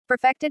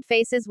perfected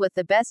faces with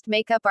the best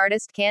makeup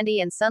artist Candy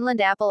and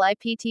Sunland Apple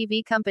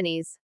IPTV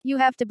companies. You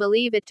have to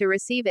believe it to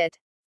receive it.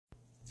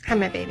 Hi,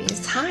 my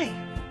babies. Hi.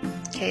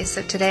 Okay,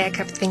 so today I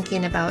kept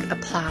thinking about a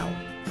plow.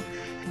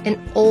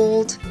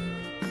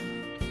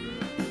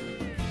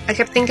 I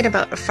kept thinking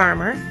about a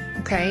farmer,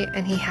 okay,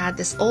 and he had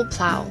this old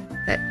plow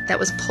that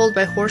was pulled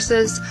by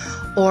horses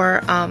or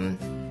a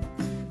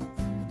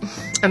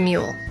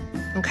mule,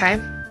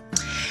 okay?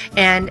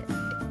 And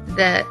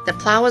the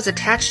plow is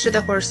attached to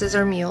the horses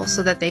or mule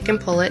so that they can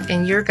pull it,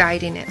 and you're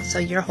guiding it, so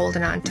you're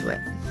holding on to it.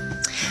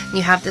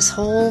 You have this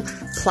whole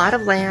plot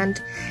of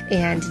land,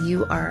 and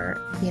you are,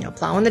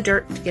 plowing the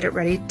dirt to get it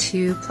ready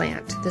to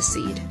plant the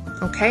seed,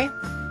 okay?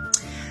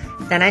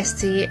 Then I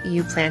see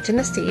you planting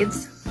the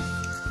seeds,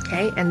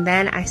 okay? And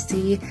then I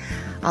see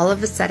all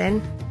of a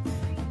sudden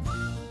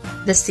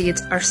the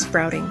seeds are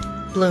sprouting,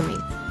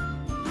 blooming.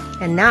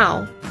 And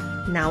now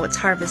it's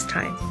harvest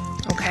time,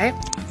 okay?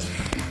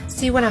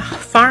 See, when a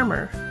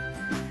farmer,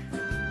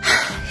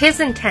 his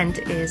intent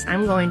is,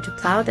 I'm going to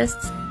plow this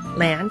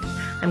land,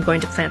 I'm going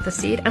to plant the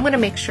seed, I'm going to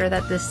make sure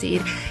that the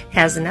seed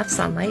has enough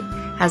sunlight,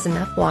 has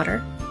enough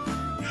water,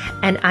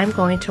 and I'm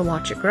going to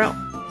watch it grow.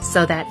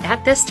 So that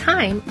at this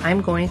time,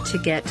 I'm going to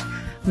get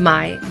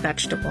my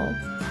vegetable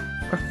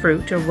or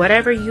fruit or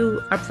whatever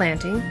you are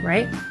planting,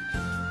 right?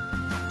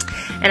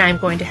 And I'm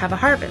going to have a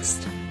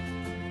harvest,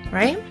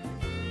 right?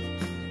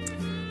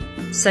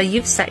 So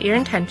you've set your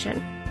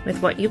intention with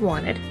what you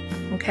wanted,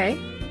 okay?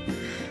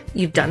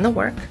 You've done the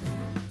work,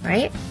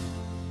 right?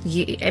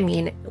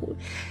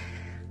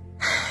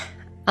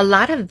 A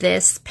lot of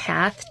this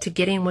path to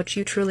getting what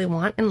you truly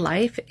want in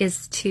life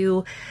is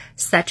to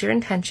set your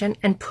intention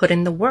and put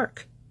in the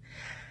work.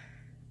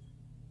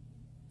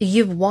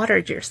 You've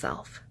watered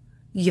yourself.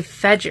 You've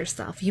fed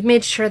yourself. You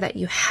made sure that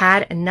you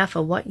had enough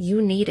of what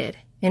you needed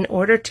in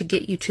order to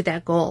get you to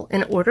that goal,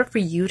 in order for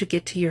you to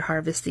get to your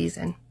harvest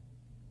season.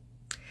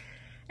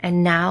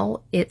 And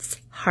now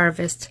it's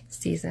harvest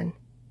season.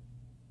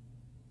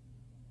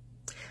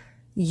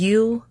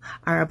 You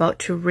are about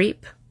to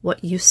reap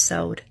what you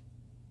sowed.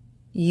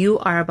 You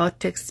are about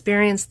to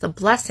experience the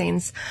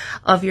blessings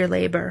of your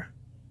labor.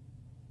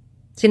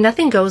 See,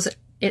 nothing goes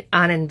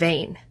on in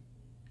vain.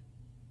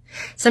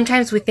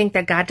 Sometimes we think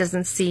that God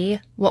doesn't see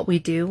what we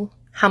do,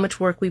 how much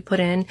work we put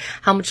in,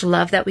 how much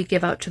love that we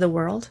give out to the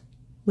world.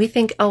 We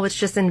think, oh, it's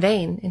just in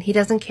vain, and He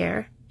doesn't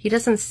care. He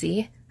doesn't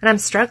see, and I'm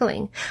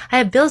struggling. I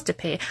have bills to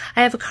pay.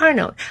 I have a car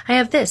note. I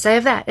have this. I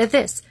have that. I have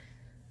this.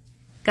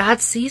 God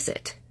sees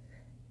it.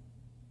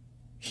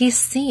 He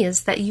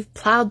sees that you've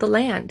plowed the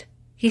land.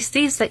 He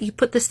sees that you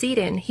put the seed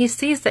in. He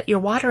sees that you're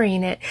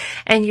watering it,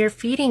 and you're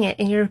feeding it,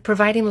 and you're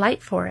providing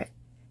light for it.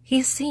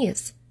 He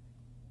sees.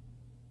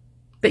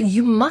 But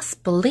you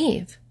must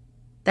believe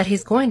that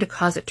He's going to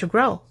cause it to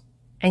grow,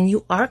 and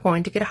you are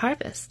going to get a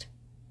harvest.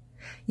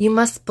 You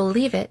must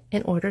believe it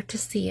in order to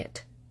see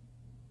it.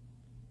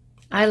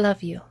 I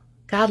love you.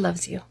 God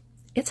loves you.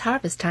 It's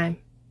harvest time.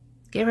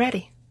 Get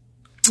ready.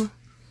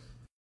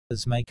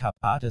 As makeup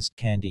artist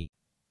Candy.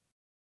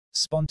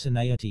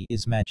 Spontaneity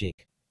is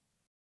magic.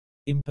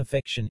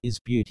 Imperfection is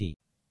beauty.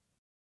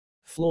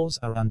 Flaws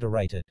are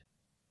underrated.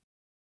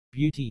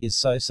 Beauty is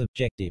so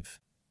subjective.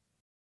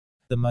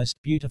 The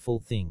most beautiful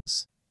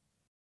things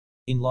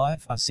in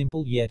life are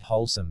simple yet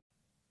wholesome.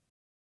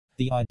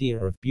 The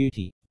idea of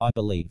beauty, I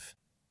believe,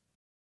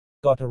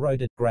 got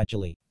eroded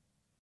gradually,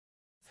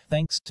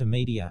 thanks to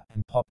media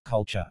and pop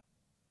culture.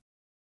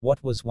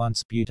 What was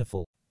once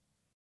beautiful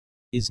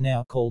is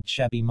now called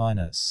shabby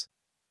minus.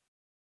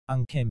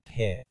 Unkempt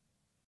hair,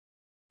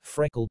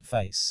 freckled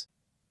face,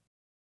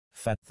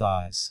 fat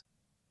thighs,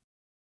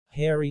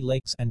 hairy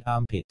legs and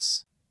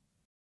armpits,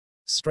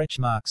 stretch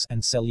marks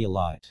and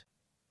cellulite.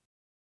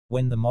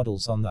 When the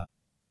models on the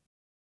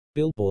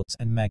billboards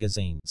and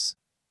magazines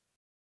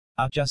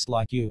are just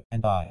like you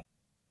and I,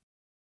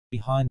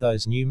 behind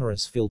those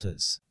numerous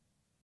filters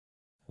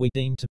we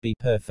deem to be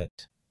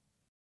perfect.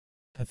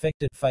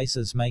 Perfected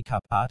faces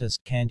makeup artist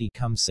Candy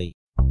come see.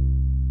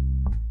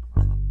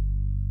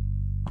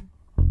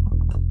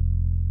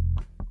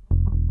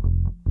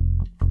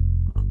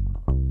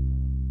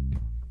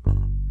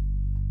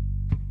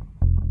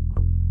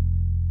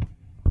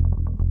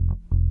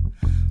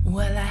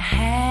 Well, I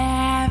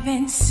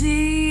haven't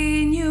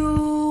seen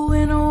you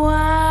in a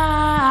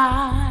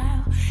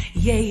while.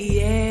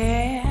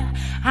 Yeah.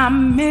 I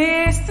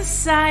miss the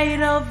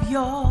sight of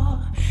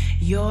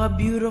your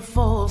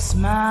beautiful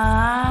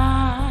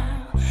smile.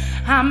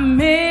 I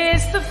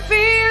miss the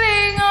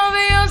feeling of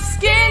your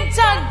skin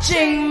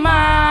touching mine.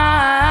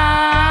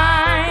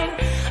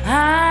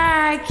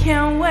 I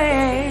can't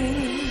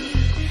wait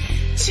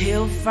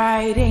till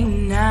Friday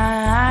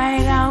night.